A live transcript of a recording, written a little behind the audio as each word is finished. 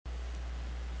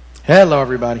Hello,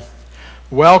 everybody.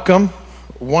 Welcome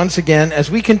once again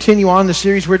as we continue on the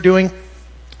series we're doing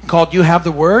called You Have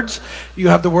the Words. You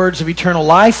Have the Words of Eternal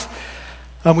Life.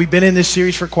 We've been in this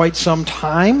series for quite some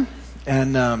time,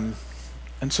 and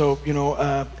so,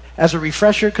 as a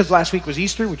refresher, because last week was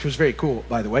Easter, which was very cool,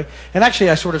 by the way. And actually,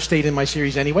 I sort of stayed in my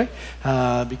series anyway,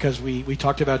 because we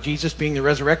talked about Jesus being the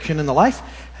resurrection and the life,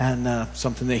 and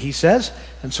something that he says.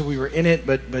 And so we were in it,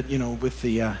 but with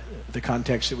the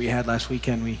context that we had last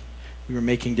weekend, we were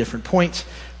making different points.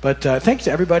 But thanks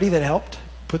to everybody that helped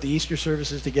put the Easter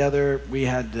services together. We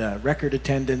had record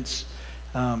attendance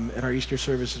at our Easter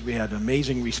services. We had an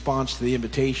amazing response to the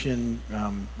invitation.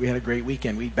 We had a great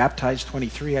weekend. We baptized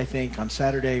 23, I think, on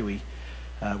Saturday. We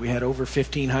had over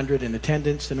 1,500 in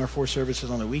attendance in our 4 services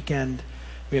on the weekend.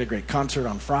 We had a great concert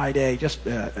on Friday.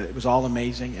 It was all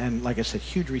amazing. And like I said,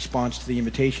 huge response to the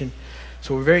invitation.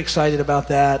 So we're very excited about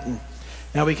that. And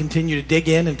now we continue to dig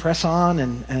in and press on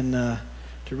and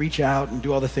to reach out and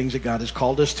do all the things that God has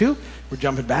called us to. We're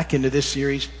jumping back into this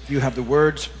series, You Have the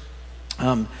Words.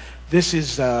 This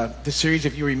series,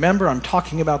 if you remember, I'm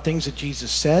talking about things that Jesus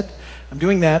said. I'm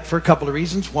doing that for a couple of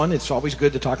reasons. One, it's always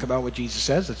good to talk about what Jesus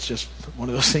says. It's just one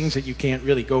of those things that you can't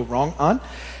really go wrong on.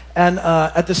 And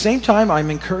at the same time, I'm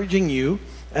encouraging you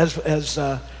as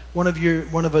one of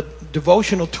the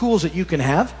devotional tools that you can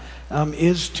have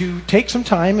is to take some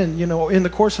time and, in the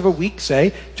course of a week,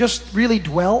 say, just really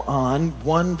dwell on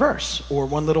one verse or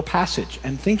one little passage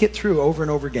and think it through over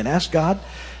and over again. Ask God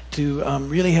to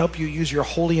really help you use your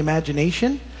holy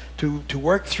imagination to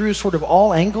work through sort of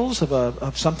all angles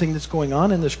of something that's going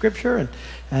on in the Scripture,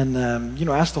 and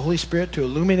ask the Holy Spirit to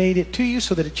illuminate it to you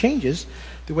so that it changes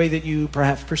the way that you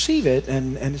perhaps perceive it,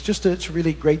 and it's a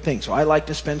really great thing. So I like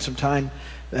to spend some time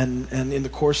and in the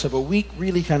course of a week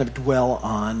really kind of dwell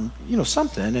on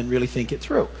something and really think it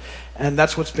through. And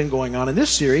that's what's been going on in this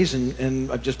series, and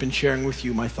I've just been sharing with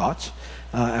you my thoughts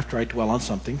after I dwell on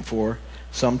something for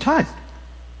some time.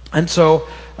 And so,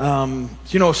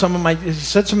 he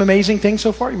said some amazing things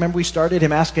so far. Remember, we started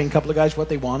him asking a couple of guys what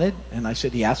they wanted, and I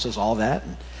said he asked us all that,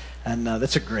 and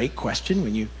that's a great question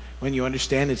when you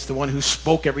understand it's the one who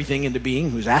spoke everything into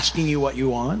being who's asking you what you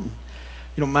want.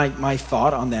 My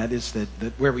thought on that is that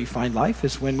where we find life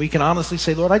is when we can honestly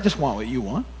say, Lord, I just want what you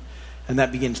want, and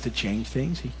that begins to change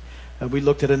things. We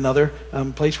looked at another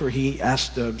place where he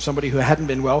asked somebody who hadn't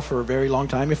been well for a very long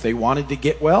time if they wanted to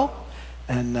get well.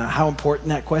 And how important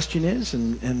that question is,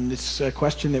 and it's a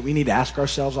question that we need to ask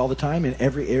ourselves all the time in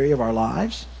every area of our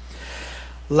lives.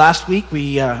 Last week,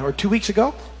 or 2 weeks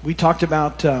ago, we talked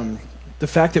about the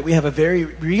fact that we have a very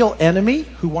real enemy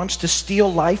who wants to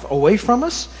steal life away from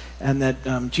us, and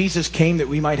that Jesus came that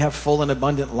we might have full and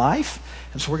abundant life.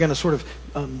 And so we're going to sort of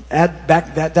add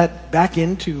that back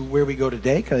into where we go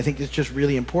today, because I think it's just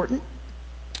really important.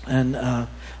 And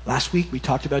last week we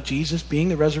talked about Jesus being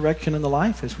the resurrection and the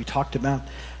life, as we talked about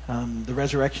the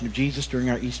resurrection of Jesus during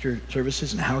our Easter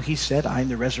services and how he said, I am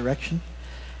the resurrection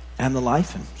and the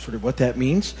life, and sort of what that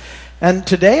means. And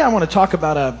today I want to talk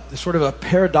about a sort of a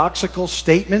paradoxical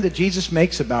statement that Jesus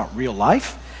makes about real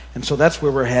life. And so that's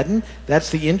where we're heading. That's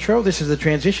the intro. This is the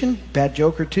transition. Bad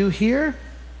joke or two here.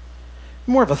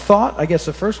 More of a thought, I guess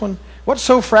the first one. What's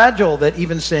so fragile that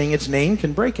even saying its name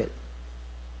can break it?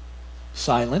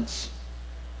 Silence.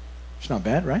 It's not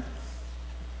bad, right?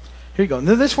 Here you go.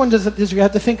 Now this one, you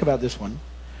have to think about this one.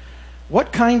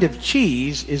 What kind of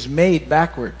cheese is made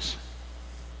backwards?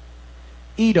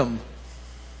 Edam.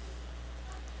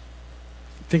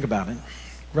 Think about it.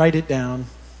 Write it down.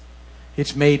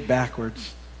 It's made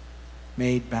backwards.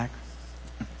 Made back.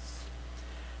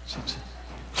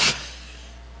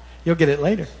 You'll get it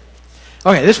later.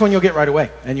 Okay, this one you'll get right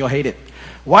away, and you'll hate it.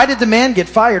 Why did the man get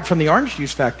fired from the orange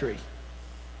juice factory?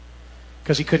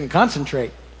 Because he couldn't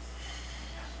concentrate.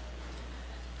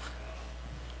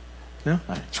 No?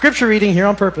 All right. Scripture reading here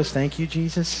on purpose. Thank you,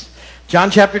 Jesus. John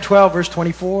chapter 12, verse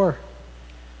 24.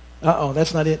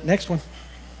 That's not it. Next one.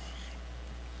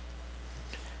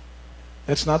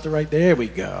 That's not the right. There we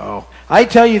go. I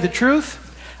tell you the truth.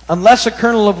 Unless a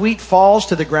kernel of wheat falls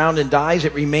to the ground and dies,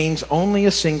 it remains only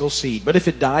a single seed. But if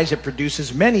it dies, it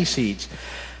produces many seeds.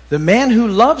 The man who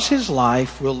loves his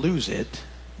life will lose it,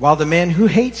 while the man who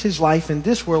hates his life in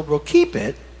this world will keep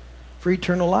it for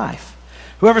eternal life.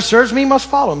 Whoever serves me must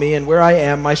follow me, and where I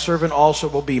am, my servant also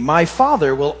will be. My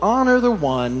Father will honor the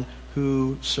one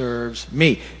who serves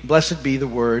me. Blessed be the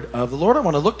word of the Lord. I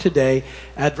want to look today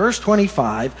at verse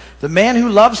 25. The man who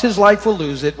loves his life will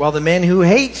lose it, while the man who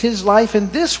hates his life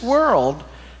in this world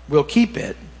will keep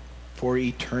it for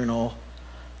eternal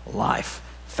life.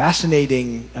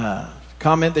 Fascinating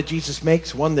comment that Jesus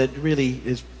makes, one that really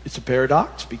it's a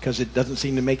paradox because it doesn't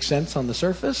seem to make sense on the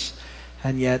surface,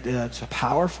 and yet it's a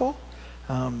powerful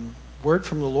word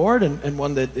from the Lord, and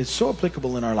one that is so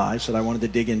applicable in our lives that I wanted to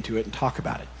dig into it and talk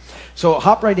about it. So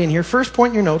hop right in here. First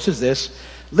point in your notes is this: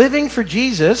 living for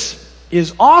Jesus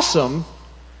is awesome,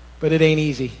 but it ain't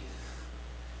easy.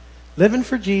 Living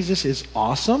for Jesus is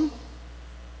awesome,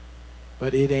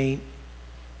 but it ain't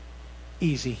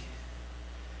easy.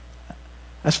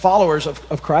 As followers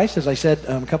of Christ, as I said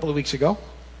a couple of weeks ago,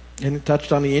 and it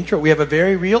touched on the intro, we have a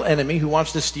very real enemy who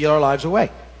wants to steal our lives away.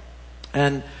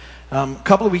 And a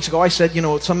couple of weeks ago I said,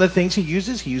 some of the things he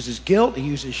uses guilt, he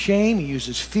uses shame, he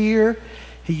uses fear,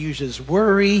 he uses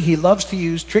worry. He loves to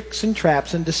use tricks and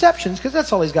traps and deceptions because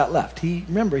that's all he's got left. He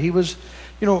was,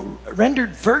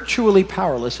 rendered virtually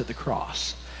powerless at the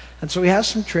cross. And so he has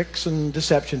some tricks and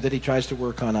deception that he tries to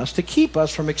work on us to keep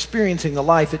us from experiencing the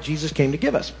life that Jesus came to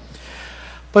give us.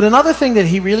 But another thing that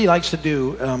he really likes to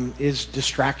do is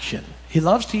distraction. He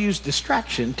loves to use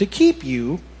distraction to keep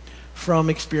you from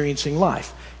experiencing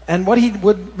life. And what he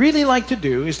would really like to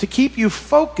do is to keep you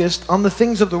focused on the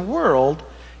things of the world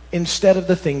instead of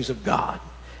the things of God.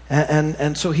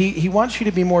 And so he wants you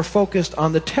to be more focused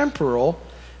on the temporal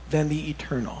than the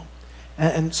eternal.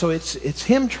 And so it's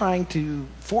him trying to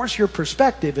force your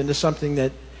perspective into something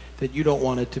that you don't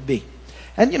want it to be.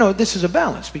 And this is a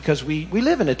balance because we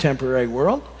live in a temporary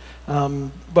world,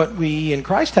 but we in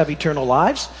Christ have eternal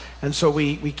lives, and so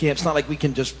we can't. It's not like we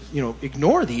can just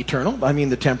ignore the eternal.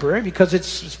 The temporary, because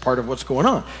it's part of what's going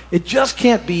on. It just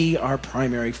can't be our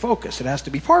primary focus. It has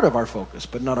to be part of our focus,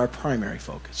 but not our primary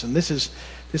focus. And this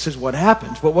is what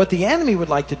happens. But what the enemy would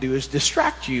like to do is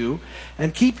distract you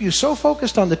and keep you so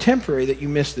focused on the temporary that you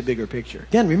miss the bigger picture.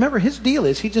 Again, remember, his deal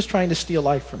is he's just trying to steal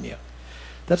life from you.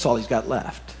 That's all he's got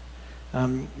left.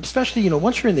 Especially,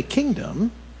 once you're in the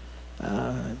kingdom,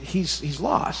 he's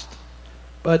lost.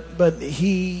 But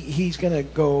he's going to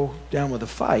go down with a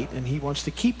fight, and he wants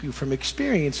to keep you from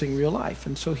experiencing real life.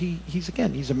 And so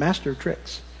he's a master of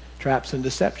tricks, traps, and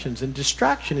deceptions. And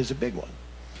distraction is a big one.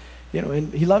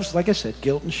 And he loves, like I said,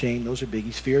 guilt and shame. Those are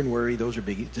biggies. Fear and worry, those are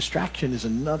biggies. Distraction is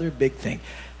another big thing.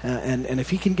 And if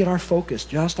he can get our focus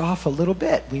just off a little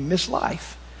bit, we miss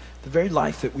life, the very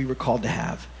life that we were called to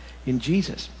have in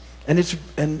Jesus. And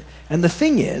the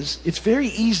thing is, it's very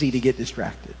easy to get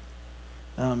distracted.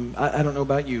 I don't know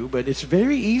about you, but it's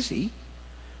very easy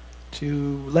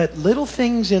to let little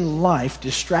things in life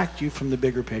distract you from the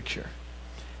bigger picture.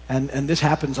 And this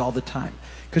happens all the time.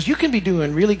 Because you can be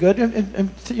doing really good, and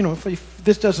if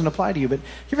this doesn't apply to you, but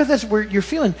that's where you're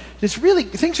feeling,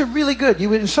 things are really good.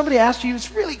 When somebody asks you,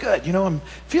 it's really good. I'm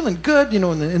feeling good,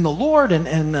 in the Lord,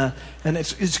 and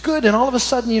it's good, and all of a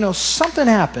sudden, something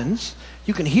happens.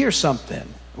 You can hear something,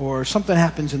 or something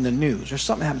happens in the news, or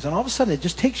something happens, and all of a sudden it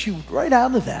just takes you right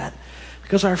out of that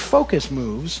because our focus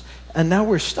moves, and now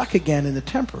we're stuck again in the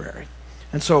temporary.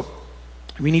 And so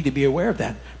we need to be aware of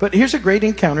that. But here's a great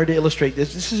encounter to illustrate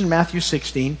this. This is in Matthew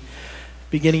 16,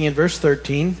 beginning in verse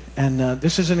 13, and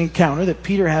this is an encounter that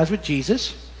Peter has with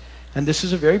Jesus, and this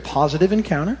is a very positive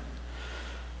encounter.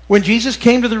 When Jesus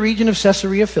came to the region of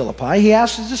Caesarea Philippi, he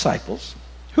asked his disciples,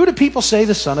 "Who do people say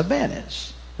the Son of Man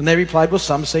is?" And they replied, "Well,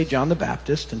 some say John the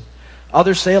Baptist, and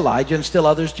others say Elijah, and still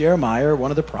others Jeremiah or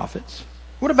one of the prophets."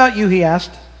 "What about you?" he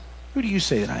asked. "Who do you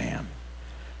say that I am?"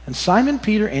 And Simon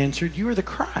Peter answered, "You are the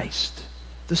Christ,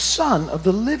 the Son of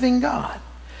the living God."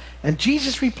 And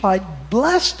Jesus replied,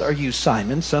 "Blessed are you,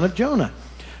 Simon, son of Jonah,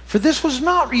 for this was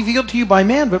not revealed to you by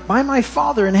man, but by my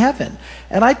Father in heaven.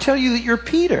 And I tell you that you're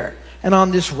Peter, and on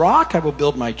this rock I will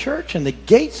build my church, and the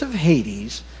gates of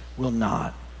Hades will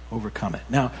not overcome it."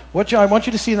 Now, what I want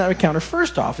you to see in that encounter,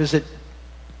 first off, is that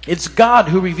it's God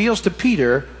who reveals to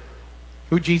Peter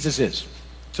who Jesus is.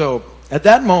 So, at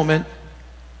that moment,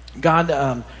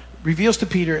 God reveals to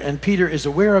Peter, and Peter is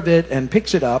aware of it and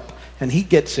picks it up, and he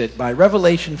gets it by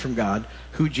revelation from God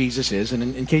who Jesus is. And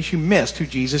in case you missed who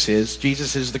Jesus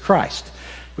is the Christ,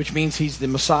 which means he's the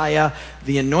Messiah,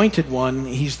 the anointed one.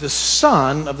 He's the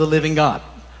Son of the living God.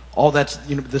 All that's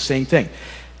the same thing.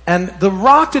 And the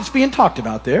rock that's being talked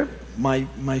about there,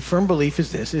 my firm belief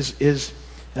is this, is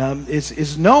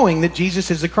knowing that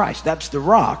Jesus is the Christ. That's the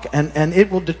rock, and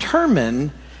it will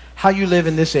determine how you live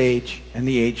in this age and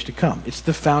the age to come. It's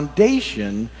the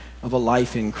foundation of a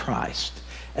life in Christ.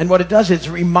 And what it does is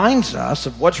it reminds us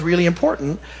of what's really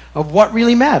important, of what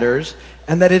really matters,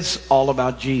 and that it's all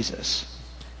about Jesus.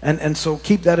 And so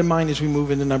keep that in mind as we move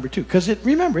into number 2. Because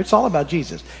remember, it's all about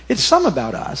Jesus. It's some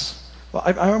about us. Well,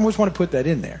 I almost want to put that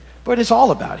in there. But it's all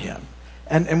about him.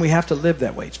 And we have to live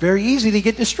that way. It's very easy to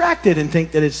get distracted and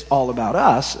think that it's all about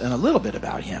us and a little bit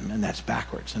about him. And that's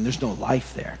backwards. And there's no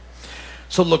life there.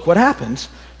 So look what happens.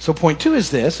 So point 2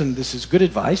 is this, and this is good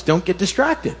advice: don't get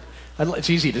distracted. It's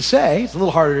easy to say, it's a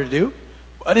little harder to do,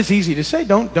 but it's easy to say,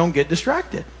 don't get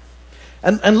distracted.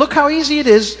 And look how easy it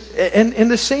is in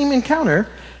the same encounter.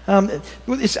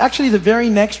 It's actually the very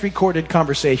next recorded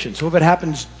conversation. So if it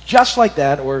happens just like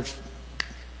that, or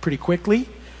pretty quickly,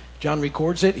 John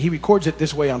records it. He records it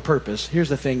this way on purpose. Here's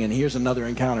the thing, and here's another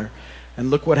encounter. And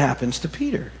look what happens to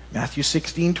Peter. Matthew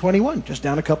 16:21, just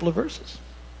down a couple of verses.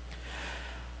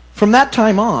 From that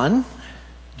time on,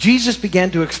 Jesus began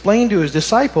to explain to his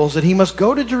disciples that he must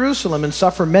go to Jerusalem and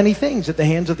suffer many things at the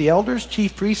hands of the elders,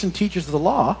 chief priests, and teachers of the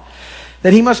law,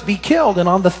 that he must be killed and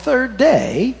on the third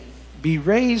day be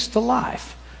raised to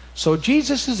life. So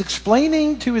Jesus is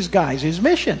explaining to his guys his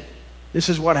mission. This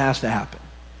is what has to happen.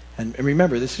 And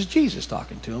remember, this is Jesus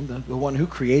talking to him, the one who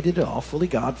created it all, fully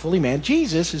God, fully man.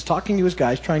 Jesus is talking to his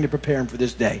guys, trying to prepare him for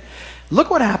this day.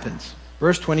 Look what happens.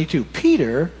 Verse 22.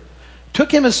 Peter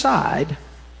took him aside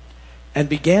and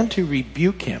began to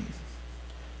rebuke him.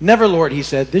 Never, Lord, he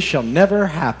said, this shall never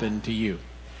happen to you.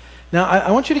 Now, I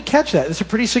want you to catch that. It's a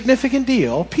pretty significant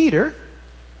deal. Peter,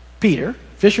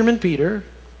 fisherman Peter,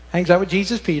 hangs out with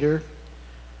Jesus. Peter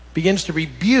begins to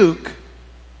rebuke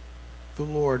the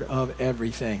Lord of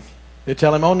everything. They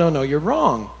tell him, oh, no, you're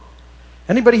wrong.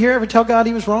 Anybody here ever tell God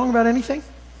he was wrong about anything?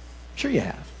 Sure you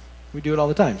have. We do it all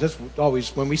the time. That's always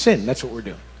when we sin. That's what we're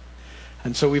doing.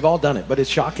 And so we've all done it, but it's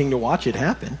shocking to watch it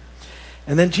happen.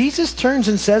 And then Jesus turns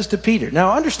and says to Peter,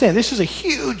 now understand, this is a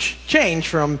huge change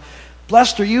from,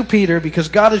 blessed are you, Peter, because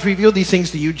God has revealed these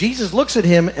things to you. Jesus looks at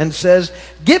him and says,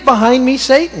 get behind me,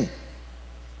 Satan.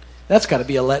 That's got to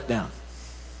be a letdown.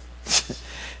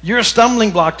 You're a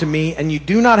stumbling block to me, and you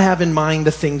do not have in mind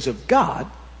the things of God,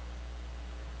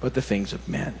 but the things of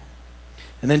men.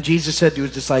 And then Jesus said to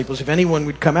his disciples, if anyone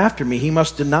would come after me, he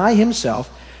must deny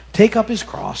himself, take up his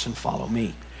cross, and follow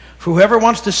me. For whoever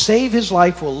wants to save his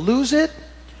life will lose it,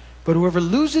 but whoever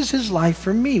loses his life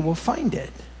for me will find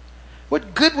it.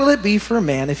 What good will it be for a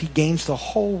man if he gains the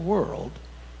whole world,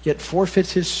 yet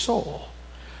forfeits his soul?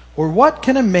 Or what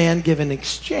can a man give in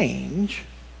exchange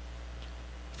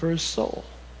for his soul?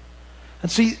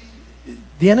 And see,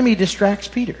 the enemy distracts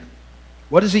Peter.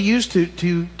 What does he use to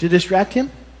distract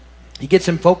him? He gets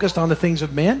him focused on the things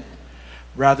of man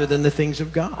rather than the things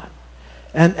of God.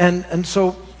 And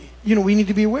so, we need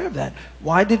to be aware of that.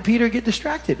 Why did Peter get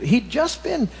distracted? He'd just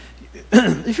been,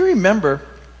 if you remember,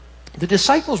 the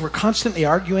disciples were constantly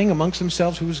arguing amongst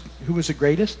themselves who was the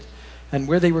greatest, and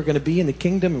where they were going to be in the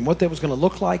kingdom, and what that was going to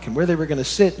look like, and where they were going to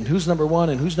sit, and who's number 1,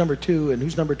 and who's number 2, and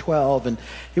who's number 12, and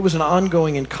it was an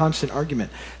ongoing and constant argument.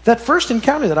 That first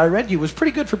encounter that I read you was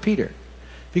pretty good for Peter,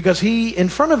 because he, in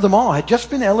front of them all, had just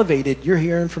been elevated. You're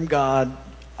hearing from God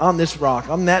on this rock,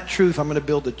 on that truth, I'm going to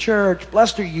build a church.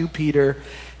 Blessed are you, Peter.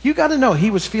 You got to know, he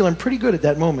was feeling pretty good at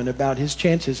that moment about his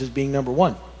chances as being number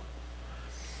 1.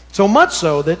 So much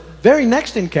so that very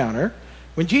next encounter,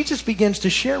 when Jesus begins to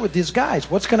share with his guys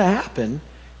what's going to happen,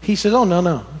 he says, oh,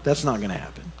 no, that's not going to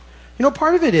happen.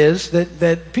 Part of it is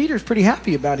that Peter's pretty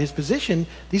happy about his position.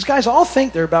 These guys all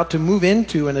think they're about to move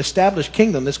into an established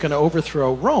kingdom that's going to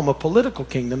overthrow Rome, a political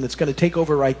kingdom that's going to take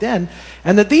over right then,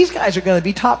 and that these guys are going to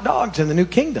be top dogs in the new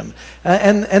kingdom,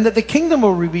 and that the kingdom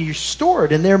will be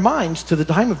restored in their minds to the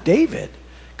time of David.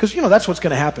 Because, that's what's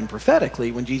going to happen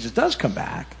prophetically when Jesus does come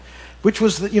back, which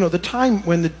was the time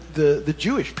when the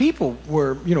Jewish people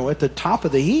were, at the top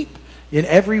of the heap in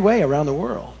every way around the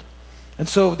world. And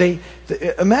so they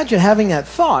imagine having that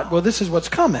thought, well, this is what's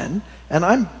coming, and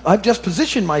I've just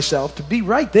positioned myself to be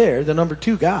right there, the number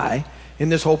 2 guy in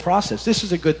this whole process. This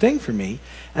is a good thing for me.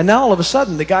 And now all of a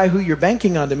sudden, the guy who you're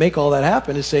banking on to make all that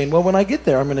happen is saying, well, when I get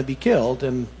there, I'm going to be killed,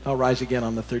 and I'll rise again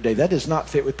on the third day. That does not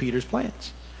fit with Peter's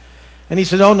plans. And he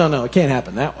says, oh, no, it can't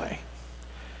happen that way.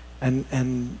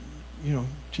 And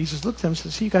Jesus looked at him and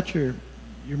says, see, you got your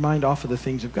mind off of the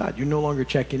things of God. You're no longer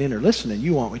checking in or listening.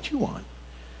 You want what you want,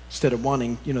 instead of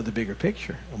wanting, the bigger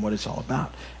picture and what it's all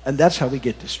about. And that's how we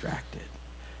get distracted.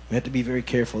 We have to be very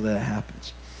careful that it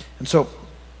happens. And so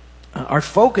our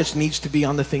focus needs to be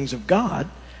on the things of God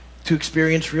to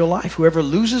experience real life. Whoever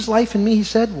loses life in me, he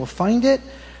said, will find it.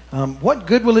 What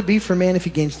good will it be for man if he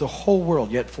gains the whole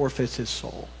world, yet forfeits his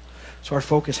soul? So our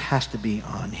focus has to be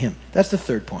on him. That's the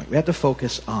third point. We have to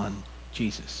focus on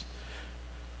Jesus.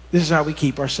 This is how we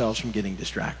keep ourselves from getting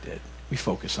distracted. We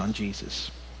focus on Jesus.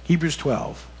 Hebrews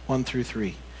 12, 1 through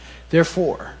 3.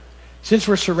 Therefore, since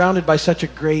we're surrounded by such a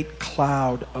great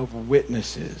cloud of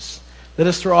witnesses, let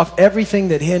us throw off everything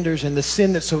that hinders and the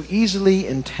sin that so easily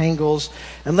entangles,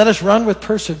 and let us run with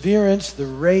perseverance the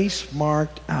race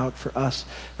marked out for us.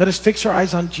 Let us fix our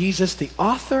eyes on Jesus, the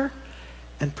author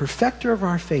and perfecter of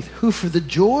our faith, who for the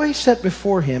joy set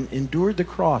before him endured the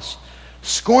cross,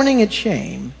 scorning its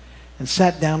shame, and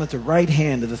sat down at the right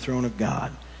hand of the throne of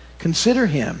God. Consider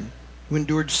him who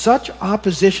endured such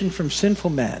opposition from sinful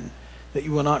men, that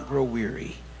you will not grow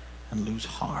weary and lose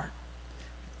heart.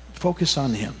 Focus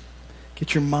on him.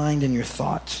 Get your mind and your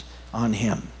thoughts on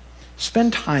him.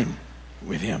 Spend time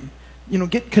with him.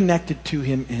 Get connected to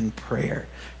him in prayer.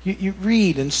 You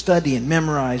read and study and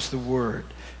memorize the word.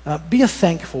 Be a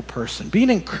thankful person. Be an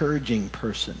encouraging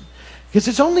person. Because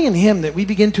it's only in him that we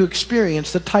begin to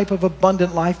experience the type of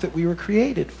abundant life that we were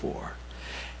created for.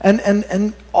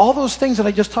 And all those things that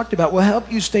I just talked about will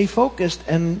help you stay focused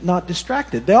and not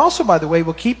distracted. They also, by the way,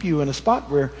 will keep you in a spot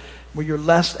where you're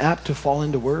less apt to fall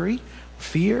into worry,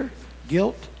 fear,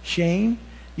 guilt, shame.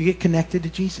 You get connected to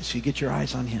Jesus. You get your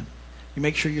eyes on him. You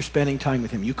make sure you're spending time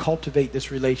with him. You cultivate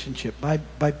this relationship by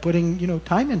putting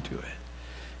time into it.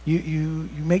 You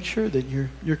make sure that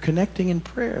you're connecting in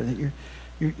prayer, that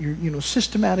you're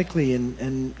systematically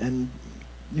and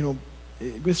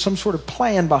with some sort of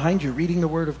plan behind you, reading the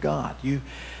Word of God.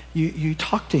 You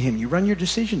talk to him. You run your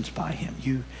decisions by him.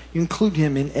 You include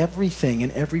him in everything,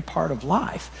 in every part of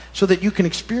life, so that you can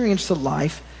experience the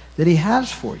life that he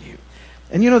has for you.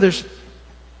 And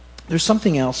there's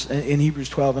something else in Hebrews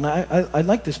 12, and I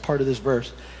like this part of this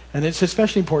verse. And it's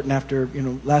especially important after,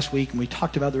 last week, and we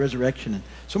talked about the resurrection, and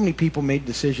so many people made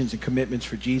decisions and commitments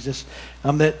for Jesus,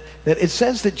 that it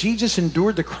says that Jesus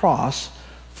endured the cross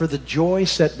for the joy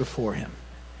set before him.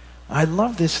 I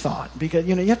love this thought, because,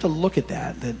 you have to look at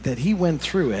that he went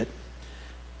through it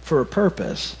for a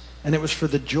purpose, and it was for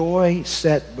the joy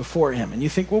set before him. And you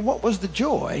think, well, what was the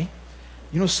joy,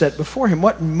 set before him?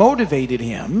 What motivated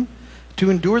him to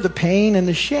endure the pain and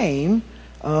the shame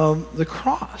of the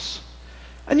cross?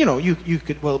 And you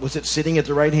could, was it sitting at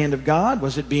the right hand of God?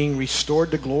 Was it being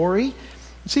restored to glory?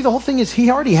 See, the whole thing is he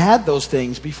already had those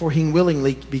things before he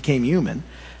willingly became human.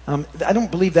 I don't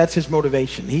believe that's his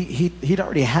motivation. He'd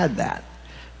already had that.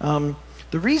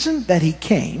 The reason that he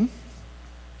came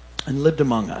and lived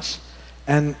among us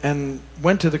and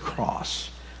went to the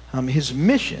cross, his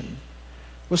mission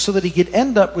was so that he could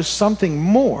end up with something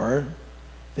more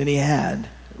than he had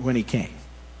when he came.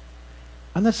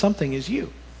 And that something is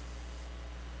you.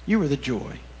 You were the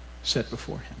joy set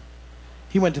before him.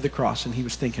 He went to the cross and he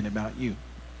was thinking about you.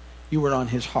 You were on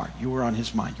his heart. You were on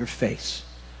his mind. Your face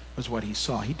was what he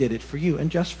saw. He did it for you and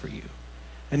just for you.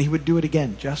 And he would do it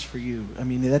again just for you. I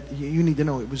mean, you need to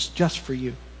know it was just for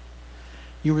you.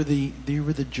 You were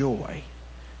the joy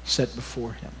set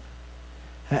before him.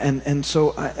 And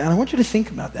so I want you to think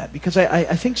about that, because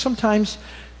I think sometimes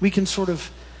we can sort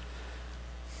of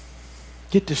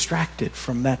get distracted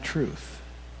from that truth.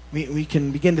 We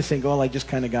can begin to think, I just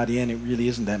kind of got in. It really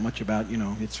isn't that much about,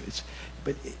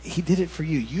 but he did it for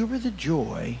you. You were the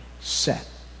joy set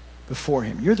before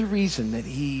him. You're the reason that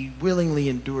he willingly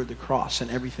endured the cross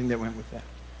and everything that went with that.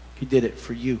 He did it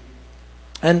for you.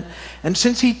 And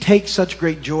since he takes such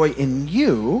great joy in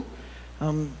you,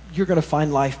 you're going to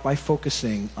find life by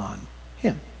focusing on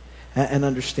him and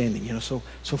understanding, So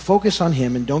focus on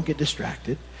him and don't get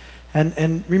distracted.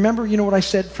 And remember, what I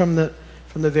said from the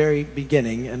very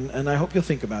beginning, and I hope you'll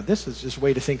think about this. It's just a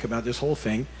way to think about this whole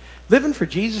thing. Living for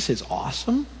Jesus is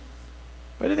awesome,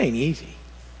 but it ain't easy.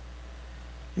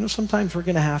 Sometimes we're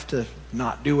going to have to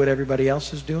not do what everybody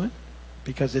else is doing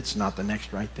because it's not the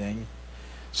next right thing.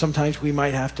 Sometimes we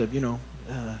might have to,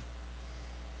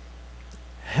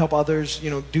 help others,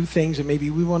 do things that maybe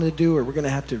we want to do, or we're going to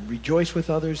have to rejoice with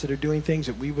others that are doing things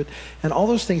that we would. And all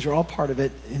those things are all part of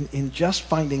it in just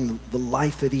finding the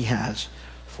life that he has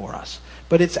for us.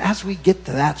 But it's as we get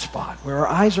to that spot where our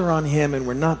eyes are on him and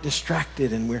we're not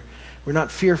distracted and we're not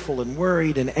fearful and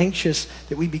worried and anxious,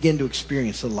 that we begin to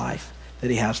experience the life that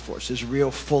he has for us, this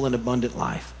real, full, and abundant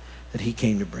life that he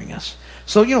came to bring us.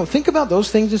 So, think about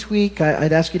those things this week.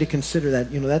 I'd ask you to consider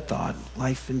that, that thought,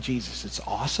 life in Jesus. It's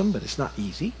awesome, but it's not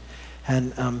easy.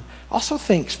 And also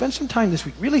spend some time this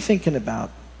week really thinking about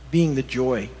being the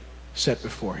joy set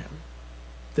before him.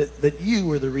 That you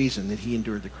were the reason that he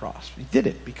endured the cross. He did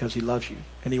it because he loves you,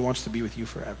 and he wants to be with you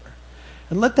forever.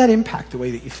 And let that impact the way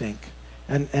that you think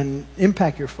and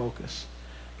impact your focus,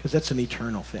 because that's an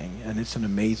eternal thing, and it's an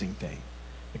amazing thing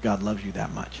that God loves you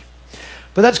that much.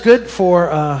 But that's good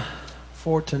for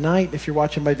tonight. If you're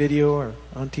watching by video or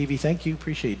on TV, thank you.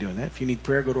 Appreciate you doing that. If you need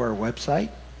prayer, go to our website.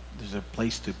 There's a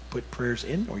place to put prayers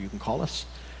in, or you can call us.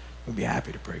 We'll be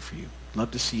happy to pray for you.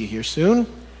 Love to see you here soon.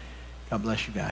 God bless you guys.